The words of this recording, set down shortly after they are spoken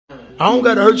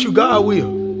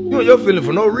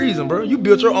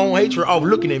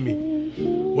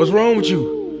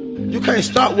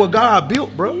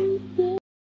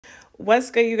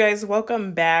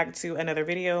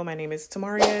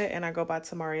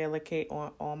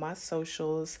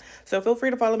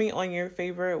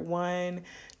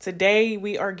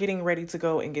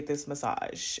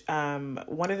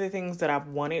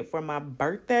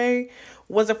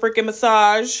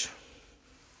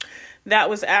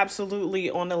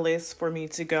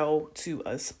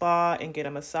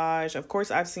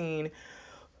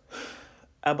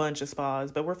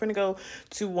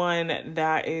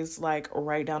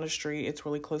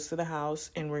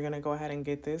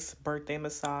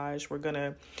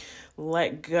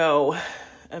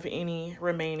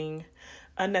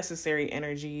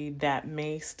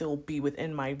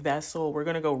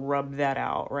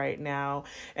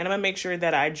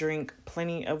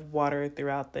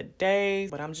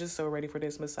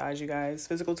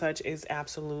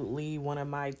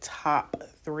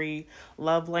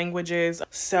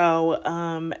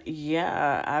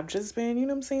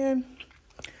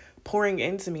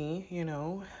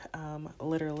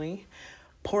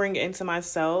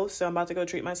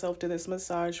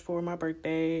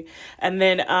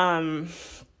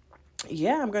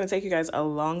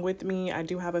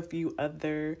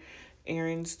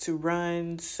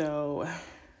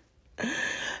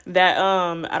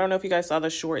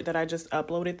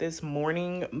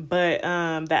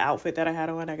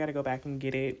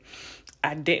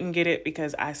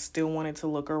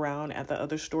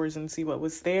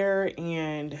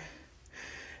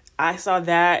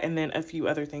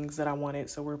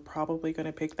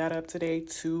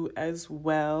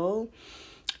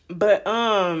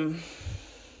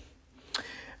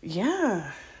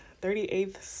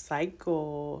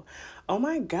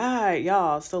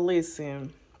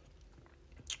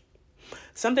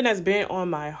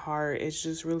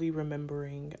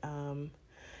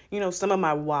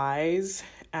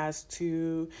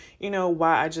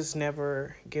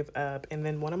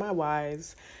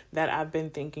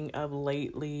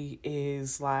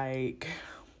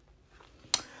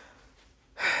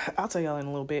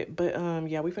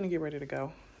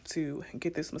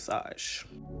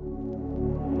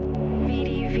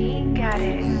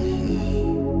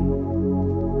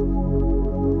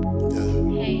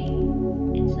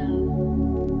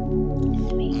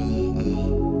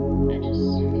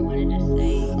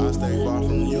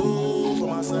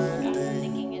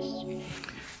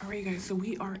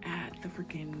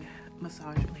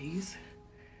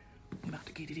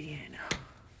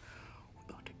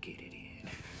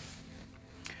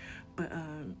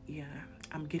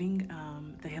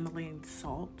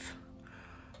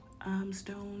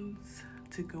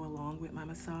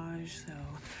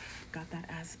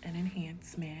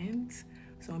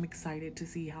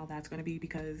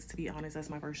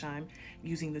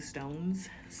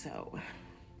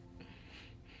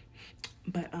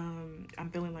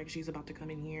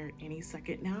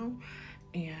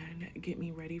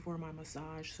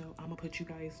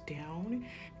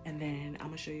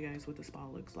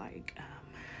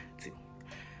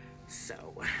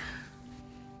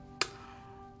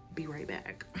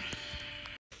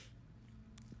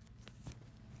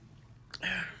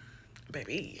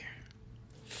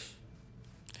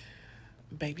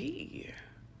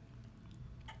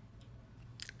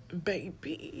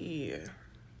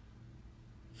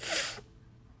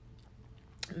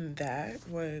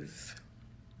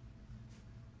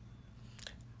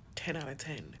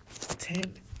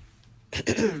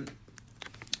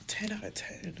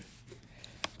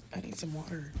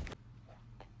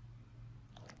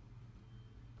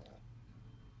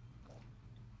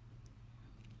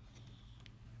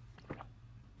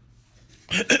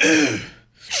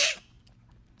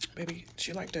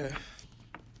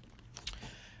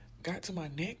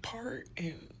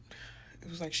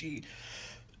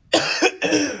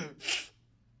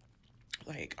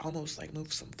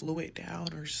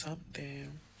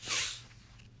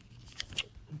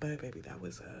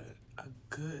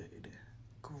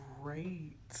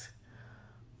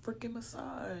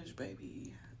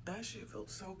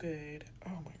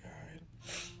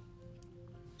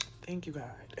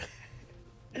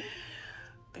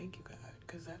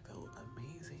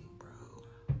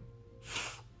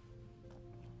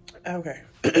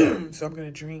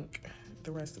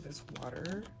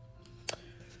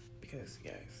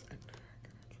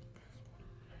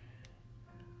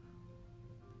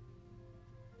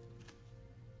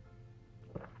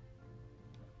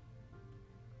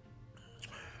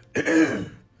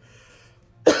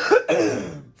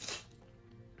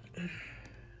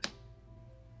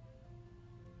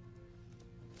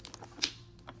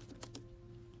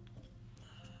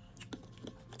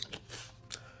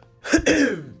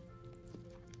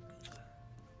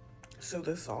So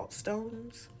the salt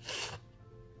stones,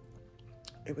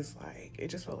 it was like, it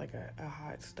just felt like a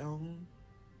hot stone,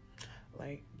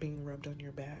 like being rubbed on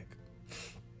your back.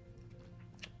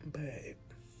 But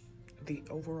the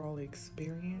overall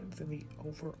experience and the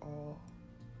overall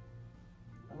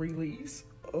release,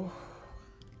 oh,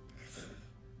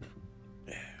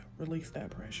 release that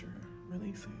pressure,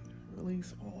 release it,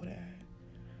 release all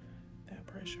that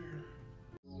pressure.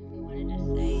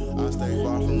 I stay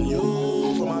far from you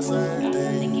for my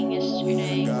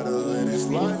safety. Gotta live this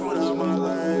life without my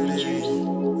lady.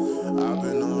 I've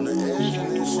been on the edge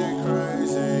and this shit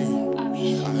crazy.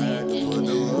 I had to put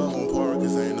the love on par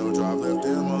cause ain't no drive left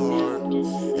in my heart.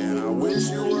 And I wish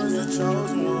you was the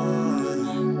chosen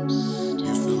one.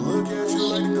 Used to look at you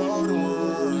like the golden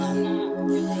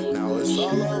one. Now it's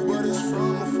all love but it's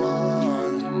from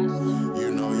afar.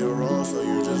 You know you're raw so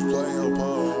you just play your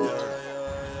part.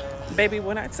 Baby,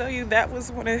 when I tell you that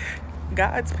was one of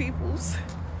God's peoples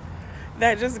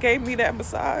that just gave me that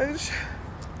massage.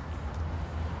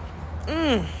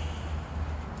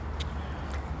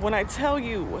 When I tell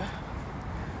you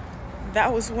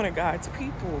that was one of God's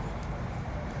people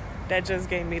that just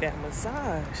gave me that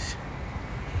massage.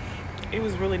 It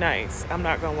was really nice. I'm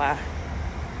not gonna lie.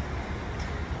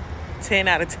 10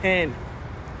 out of 10.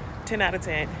 10 out of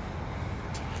 10.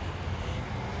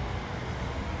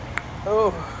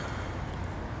 Oh.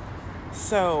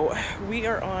 So we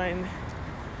are on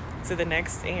to the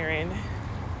next errand.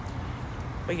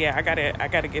 But yeah, I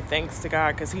gotta give thanks to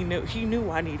God because he knew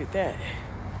I needed that.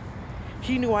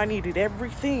 He knew I needed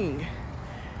everything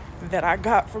that I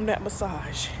got from that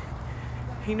massage.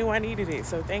 He knew I needed it.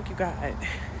 So thank you, God.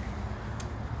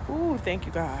 Ooh, thank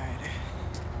you, God.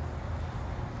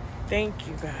 Thank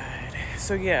you, God.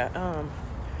 So yeah,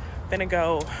 gonna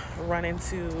go run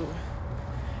into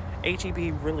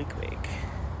HEB really quick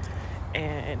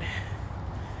and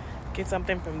get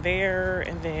something from there,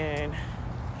 and then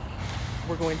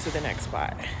we're going to the next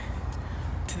spot,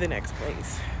 to the next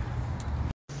place.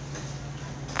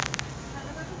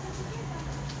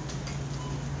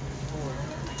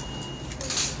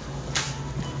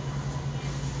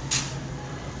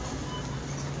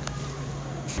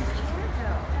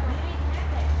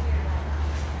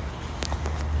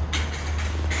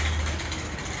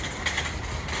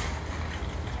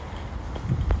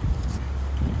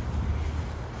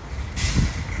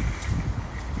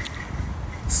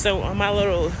 So on my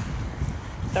little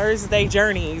Thursday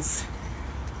journeys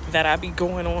that I be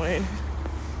going on,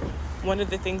 one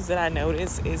of the things that I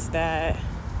notice is that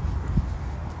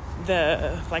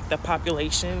the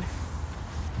population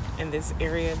in this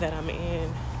area that I'm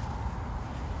in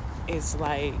is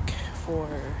like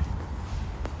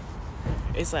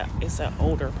it's an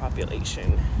older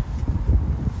population.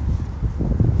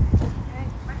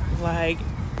 Like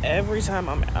every time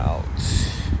I'm out,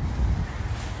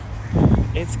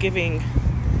 it's giving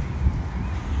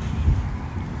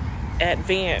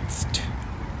advanced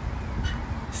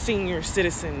senior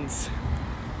citizens.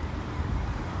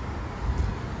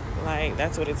 Like,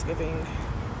 that's what it's giving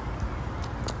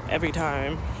every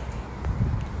time.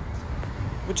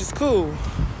 Which is cool,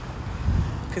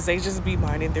 because they just be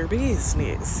minding their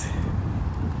business.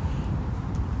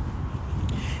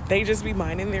 They just be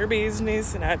minding their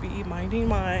business, and I be minding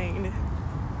mine.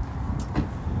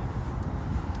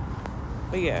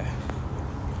 But yeah,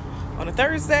 on a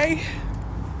Thursday,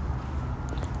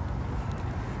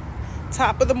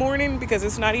 top of the morning, because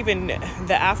it's not even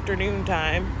the afternoon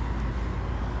time,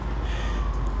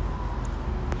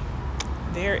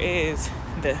 there is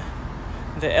the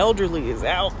elderly is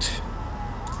out.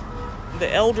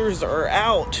 The elders are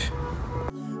out.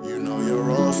 You know you're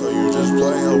raw, so you just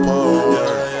play your part.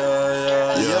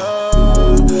 Yeah.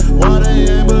 Why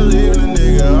they ain't believing a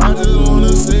nigga? I just wanna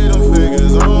see them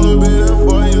figures. I wanna be there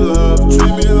for you, love.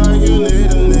 Treat me like you need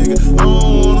a nigga. I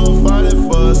don't wanna fight it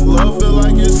first. Love feel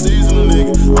like it's seasonal,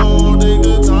 nigga. I don't think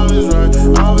the time is right.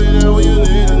 I'll be there when you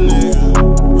need a nigga.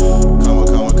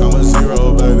 Come a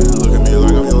zero, baby. Look at me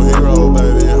like I'm your hero,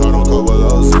 baby. Heart on cold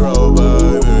below zero,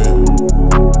 baby.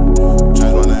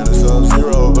 Change my name to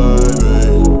Sub-Zero, baby.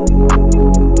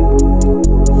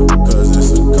 Cause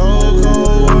it's a cold,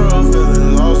 cold world.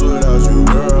 Feeling lost without you,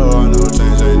 girl. I know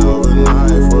change ain't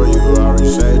overnight. For you, I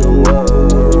reshape the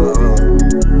world.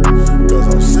 Cause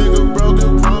I'm sick of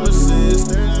broken promises.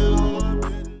 Standing on my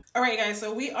business. Alright guys,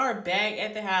 so we are back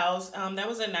at the house. That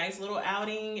was a nice little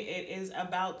outing. It is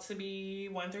about to be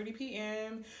 1:30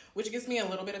 p.m. which gives me a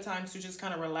little bit of time to just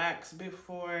kind of relax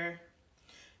before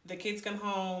the kids come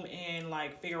home and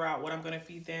like figure out what I'm gonna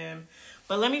feed them.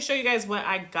 But let me show you guys what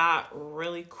I got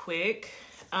really quick.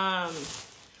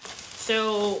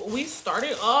 So we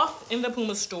started off in the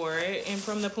Puma store, and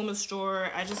from the Puma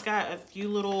store, I just got a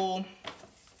few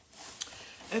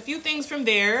things from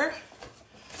there.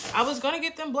 I was gonna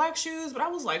get them black shoes, but I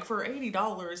was like, for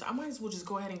 $80, I might as well just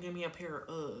go ahead and get me a pair of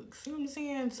Uggs. You know what I'm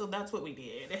saying? So that's what we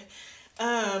did.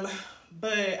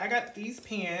 But I got these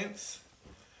pants.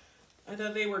 I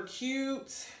thought they were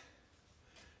cute.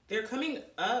 They're coming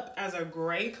up as a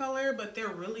gray color, but they're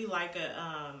really like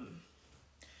a,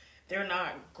 they're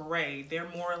not gray. They're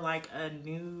more like a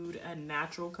nude, a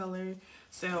natural color.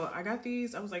 So I got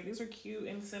these. I was like, these are cute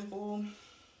and simple.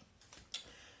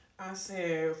 I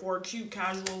said, for a cute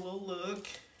casual little look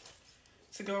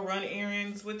to go run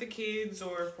errands with the kids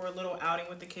or for a little outing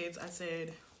with the kids, I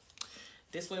said,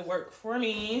 this would work for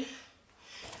me.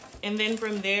 And then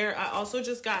from there, I also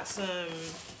just got some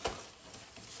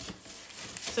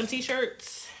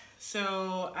t-shirts.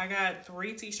 So I got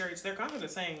 3 t-shirts. They're kind of the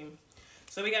same.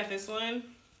 So we got this one,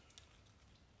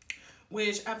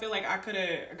 which I feel like I could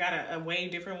have got a way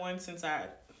different one since I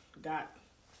got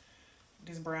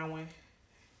this brown one.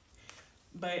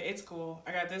 But it's cool.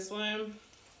 I got this one.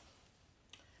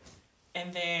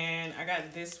 And then I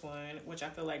got this one, which I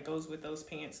feel like goes with those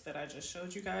pants that I just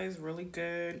showed you guys. Really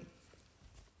good.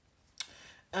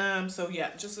 So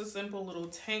yeah, just a simple little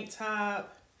tank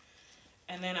top.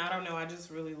 And then I don't know, I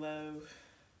just really love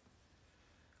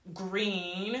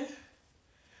green.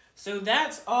 So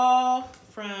that's all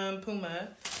from Puma.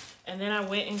 And then I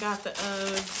went and got the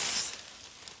Uggs.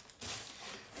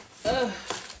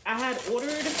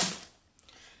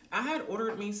 I had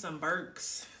ordered me some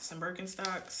Birkenstocks,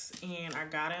 and I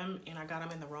got them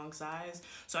in the wrong size.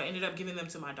 So I ended up giving them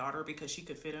to my daughter because she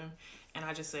could fit them. And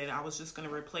I just said I was just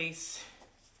gonna replace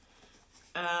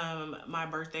my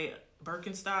birthday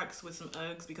Birkenstocks with some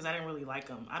Uggs because I didn't really like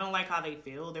them. I don't like how they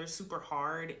feel. They're super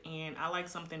hard, and I like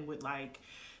something with like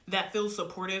that feels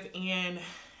supportive and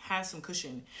has some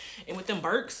cushion. And with them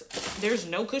Birks, there's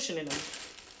no cushion in them.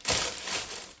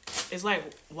 It's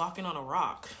like walking on a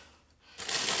rock.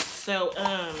 So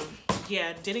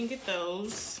yeah, didn't get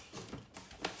those,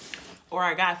 or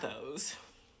I got those.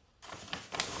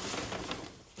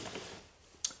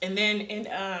 And then in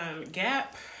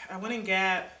Gap, I went in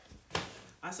Gap.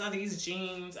 I saw these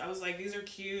jeans. I was like, these are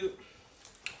cute.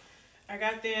 I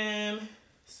got them.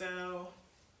 So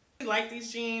I like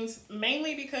these jeans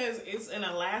mainly because it's an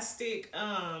elastic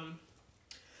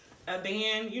a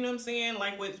band, you know what I'm saying?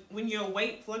 Like when your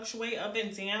weight fluctuate up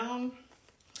and down,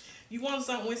 you want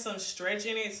something with some stretch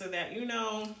in it so that, you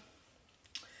know,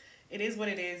 it is what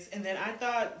it is. And then I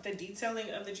thought the detailing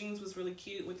of the jeans was really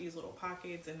cute with these little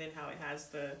pockets, and then how it has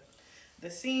the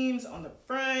seams on the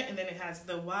front, and then it has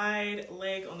the wide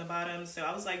leg on the bottom. So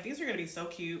I was like, these are gonna be so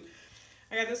cute.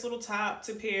 I got this little top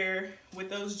to pair with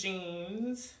those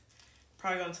jeans.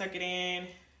 Probably gonna tuck it in.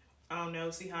 I don't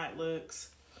know, see how it looks.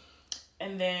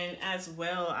 And then as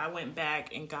well, I went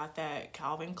back and got that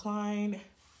Calvin Klein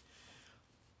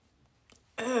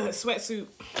sweatsuit.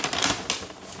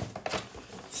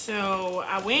 So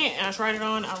I went and I tried it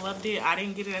on. I loved it. I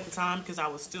didn't get it at the time because I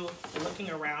was still looking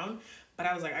around, but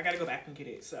I was like, I gotta go back and get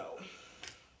it. So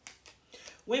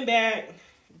went back,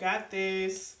 got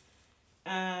this.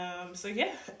 So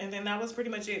yeah, and then that was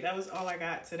pretty much it. That was all I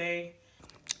got today.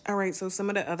 All right, so some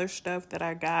of the other stuff that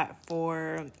I got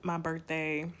for my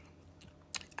birthday,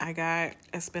 I got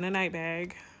a spend a night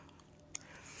bag,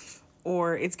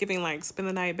 or it's giving like spend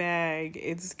the night bag.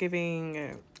 It's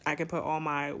giving, I could put all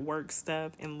my work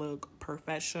stuff and look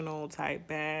professional type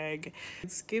bag.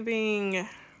 It's giving,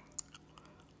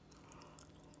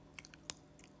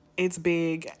 it's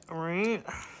big, right?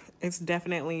 It's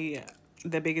definitely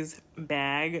the biggest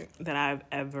bag that I've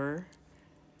ever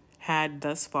had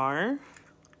thus far.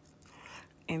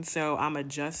 And so I'm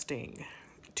adjusting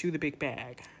to the big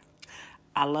bag.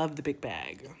 I love the big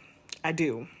bag. I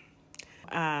do.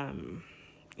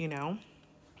 You know.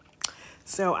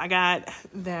 So I got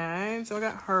that. So I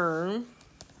got her.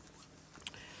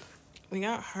 We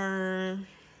got her.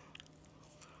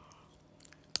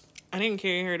 I didn't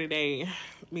carry her today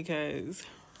because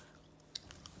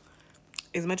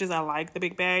as much as I like the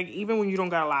big bag, even when you don't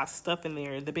got a lot of stuff in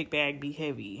there, the big bag be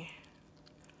heavy.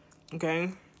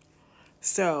 Okay?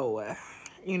 So,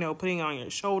 you know, putting it on your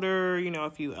shoulder, you know,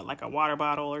 if you like a water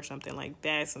bottle or something like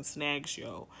that, some snacks,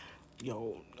 your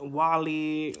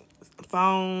wallet,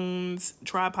 phones,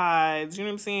 tripods, you know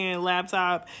what I'm saying,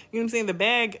 laptop, you know what I'm saying, the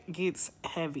bag gets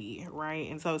heavy, right?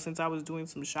 And so since I was doing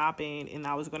some shopping and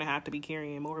I was going to have to be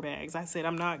carrying more bags, I said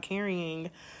I'm not carrying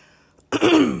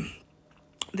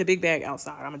the big bag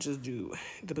outside. I'm gonna just do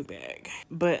the big bag.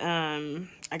 But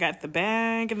I got the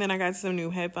bag, and then I got some new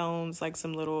headphones, like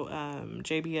some little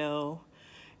JBL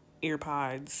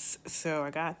earpods. So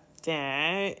I got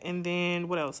that. And then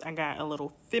what else? I got a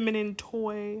little feminine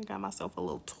toy. I got myself a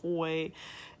little toy.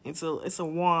 It's a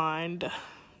wand.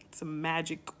 It's a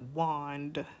magic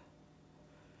wand.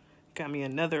 Got me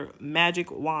another magic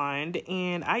wand,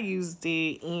 and I used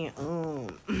it,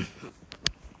 and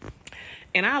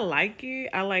and I like it.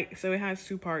 So it has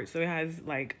two parts. So it has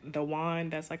like the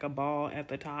wand that's like a ball at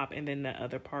the top, and then the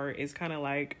other part is kind of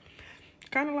like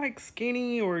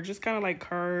skinny or just kind of like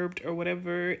curved or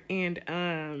whatever.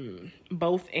 And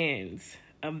both ends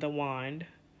of the wand,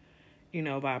 you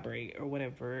know, vibrate or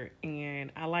whatever.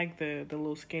 And I like the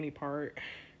little skinny part.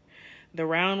 The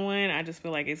round one, I just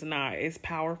feel like it's not as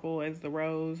powerful as the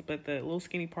rose, but the little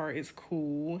skinny part is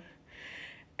cool.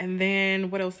 And then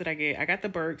what else did I get? I got the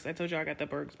Birks. I told you I got the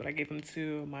Birks, but I gave them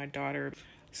to my daughter.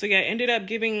 So yeah, I ended up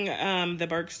giving the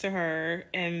Birks to her.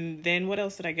 And then what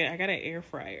else did I get? I got an air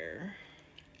fryer.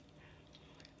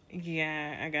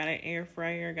 Yeah, I got an air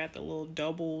fryer. Got the little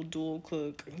dual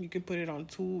cook. You can put it on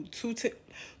two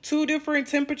different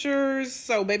temperatures.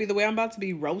 So baby, the way I'm about to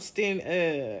be roasting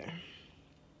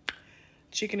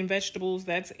chicken and vegetables,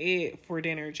 that's it for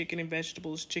dinner. Chicken and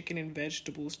vegetables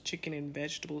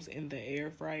in the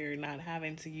air fryer. Not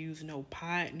having to use no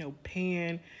pot, no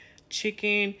pan.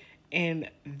 Chicken and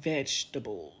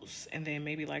vegetables. And then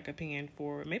maybe like a pan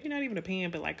for, maybe not even a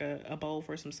pan, but like a bowl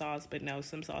for some sauce. But no,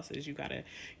 some sauces you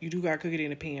do gotta cook it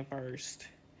in a pan first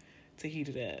to heat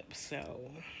it up.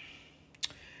 So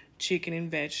chicken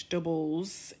and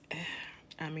vegetables.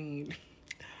 I mean,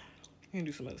 you can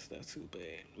do some other stuff too,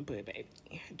 but baby,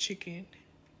 chicken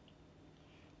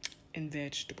and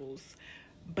vegetables.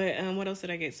 But what else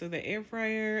did I get? So the air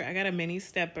fryer, I got a mini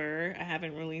stepper. I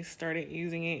haven't really started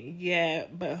using it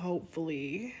yet, but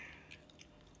hopefully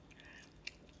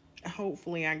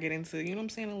I get into, you know what I'm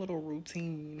saying, a little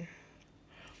routine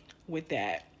with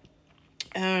that.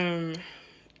 And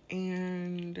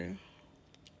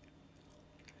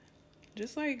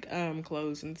just like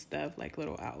clothes and stuff, like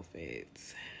little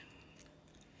outfits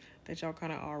that y'all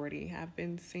kind of already have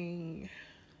been seeing.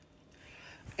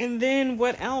 And then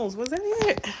what else? Was that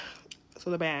it? So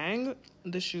the bag,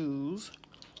 the shoes,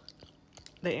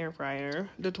 the air fryer,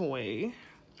 the toy,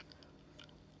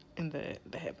 and the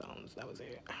headphones. That was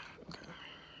it. Okay.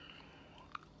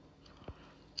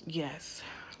 Yes.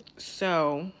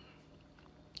 So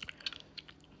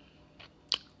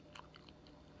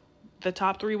the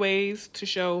top 3 ways to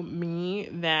show me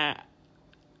that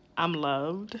I'm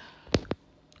loved.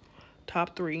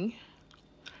 Top 3.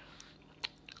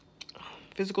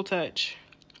 Physical touch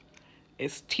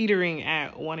is teetering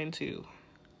at 1 and 2.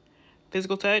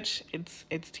 Physical touch,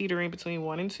 it's teetering between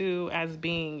 1 and 2 as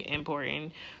being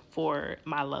important for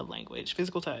my love language.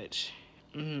 Physical touch.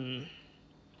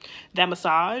 That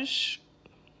massage.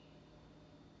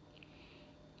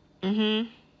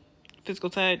 Physical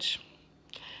touch.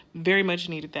 Very much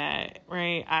needed that,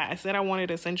 right? I said I wanted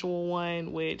a sensual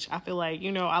one, which I feel like,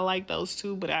 you know, I like those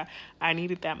too, but I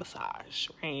needed that massage,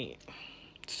 right?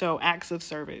 So acts of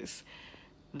service,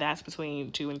 that's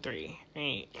between 2 and 3,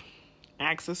 right?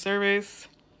 Acts of service,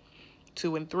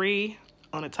 2 and 3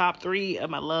 on the top 3 of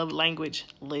my love language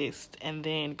list. And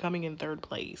then coming in 3rd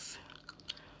place,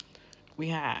 we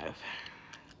have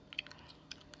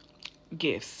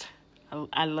gifts.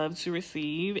 I love to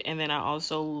receive, and then I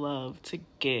also love to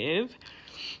give.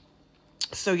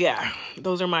 So yeah,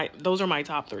 those are my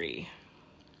top 3.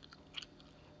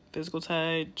 Physical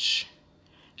touch,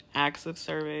 acts of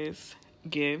service,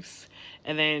 gifts,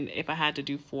 and then if I had to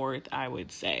do 4th, I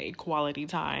would say quality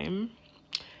time.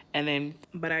 And then,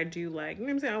 but I do like, you know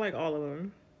what I'm saying, I like all of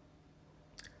them.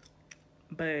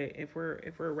 But if we're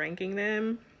ranking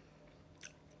them,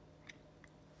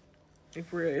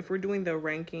 if we're doing the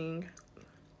ranking,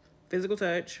 physical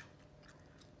touch,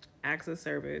 acts of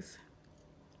service,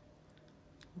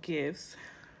 gifts,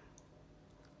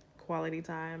 quality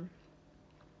time,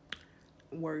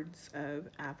 words of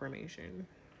affirmation.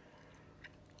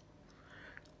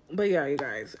 But yeah, you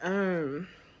guys, the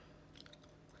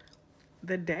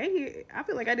day, I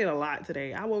feel like I did a lot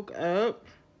today. I woke up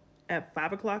at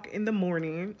 5 o'clock in the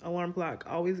morning, alarm clock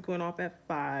always going off at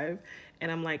 5.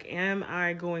 And I'm like, am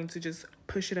I going to just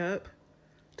push it up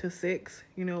to 6,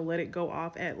 you know, let it go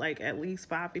off at like at least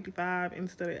 5:55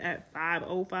 instead of at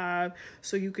 5:05,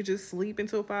 so you could just sleep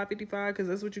until 5:55, because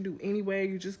that's what you do anyway.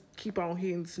 You just keep on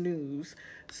hitting snooze.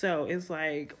 So it's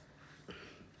like,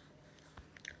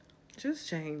 just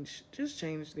change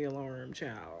the alarm,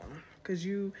 child, because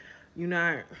you're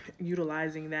not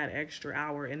utilizing that extra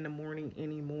hour in the morning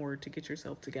anymore to get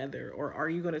yourself together. Or are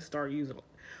you going to start using it?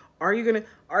 Are you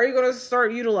gonna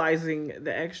start utilizing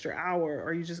the extra hour, or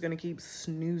are you just gonna keep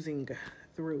snoozing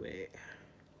through it.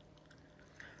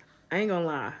 I ain't gonna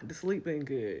lie, the sleep been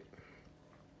good.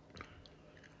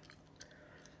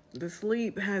 The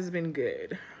sleep has been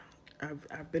good.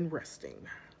 I've been resting.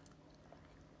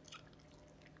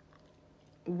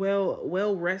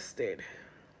 Well rested.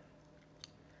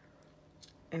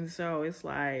 And so it's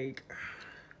like,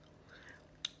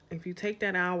 if you take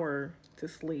that hour to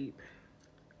sleep,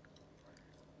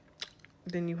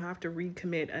 then you have to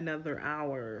recommit another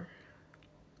hour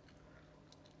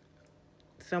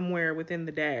somewhere within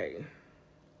the day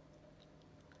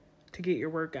to get your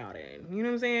workout in. You know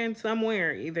what I'm saying?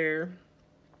 Somewhere, either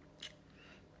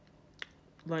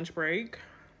lunch break,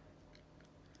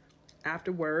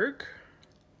 after work,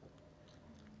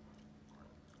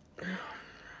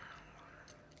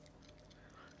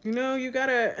 you know, you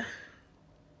gotta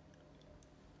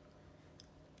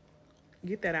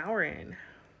get that hour in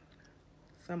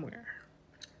somewhere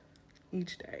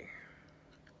each day.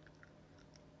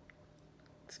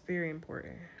 It's very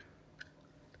important,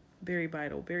 very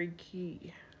vital, very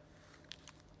key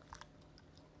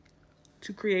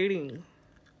to creating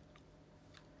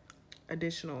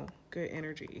additional good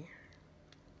energy,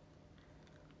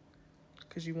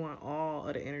 because you want all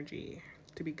of the energy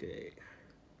to be good.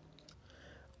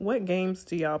 What games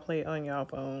do y'all play on y'all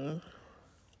phone?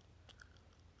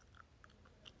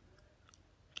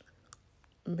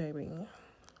 Baby,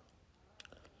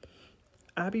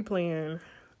 I be playing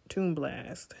Toon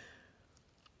Blast.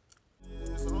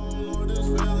 I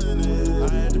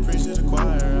had to preach to the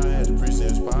choir, I had to preach to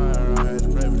inspire, I had to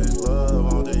pray for this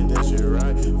love, all day that shit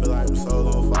right, feel like I'm so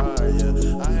on fire,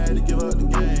 yeah. I had to give up the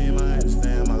game, I had to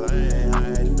stay in my lane, I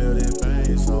had to feel this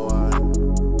pain, so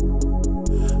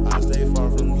I stay far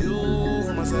from you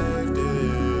for my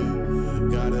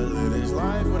safety, gotta live this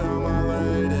life without my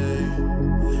lady,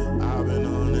 I've been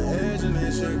on the edge and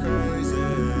this shit crazy,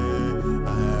 I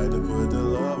had to put the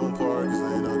love on park, cause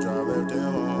ain't no drive left in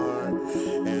my heart,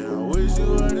 and I wish you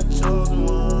were the chosen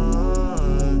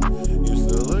one, used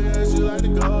to look at you like the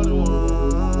golden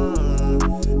one,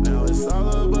 now it's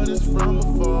solid but it's from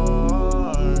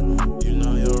afar, you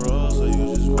know your role so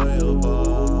you just way above.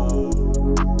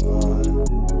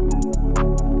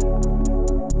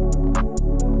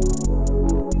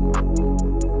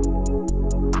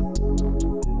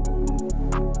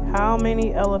 How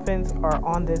many elephants are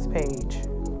on this page?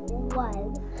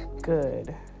 1.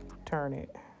 Good. Turn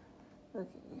it. Okay.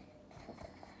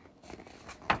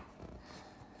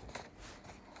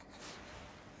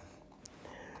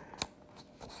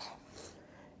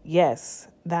 Yes,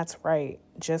 that's right.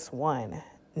 Just 1.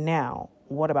 Now,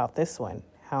 what about this one?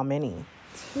 How many?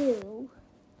 2.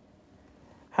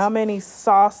 How many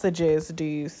sausages do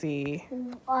you see?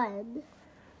 1.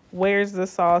 Where's the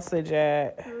sausage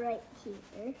at? Right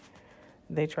here.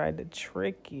 They tried to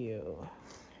trick you.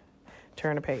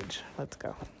 Turn a page. Let's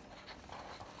go.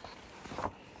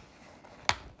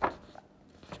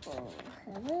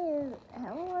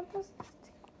 How want this?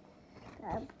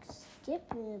 I'm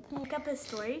skipping. Pick up a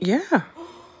story. Yeah.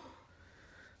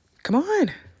 Come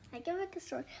on. I can make a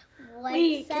story.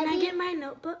 Wait, can I get my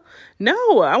notebook?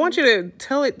 No, I want you to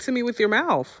tell it to me with your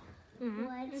mouth.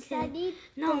 One sunny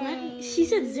No, day. she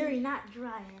said Zuri, not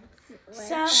Ryan.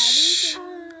 So,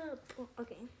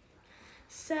 okay.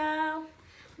 So,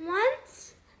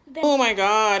 once Oh my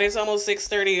God, it's almost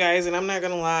 6:30, guys, and I'm not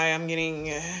gonna lie, I'm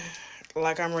getting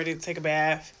like I'm ready to take a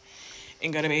bath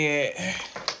and go to bed.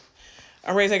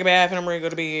 I'm ready to take a bath and I'm ready to go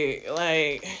to bed.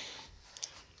 Like,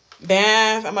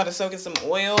 bath, I'm about to soak in some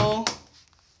oil.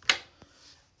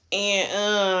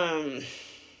 And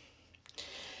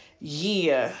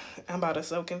yeah, I'm about to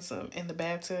soak in some in the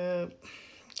bathtub.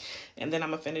 And then I'm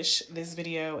gonna finish this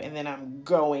video and then I'm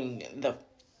going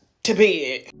to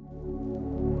bed.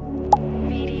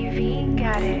 VDV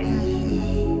got it.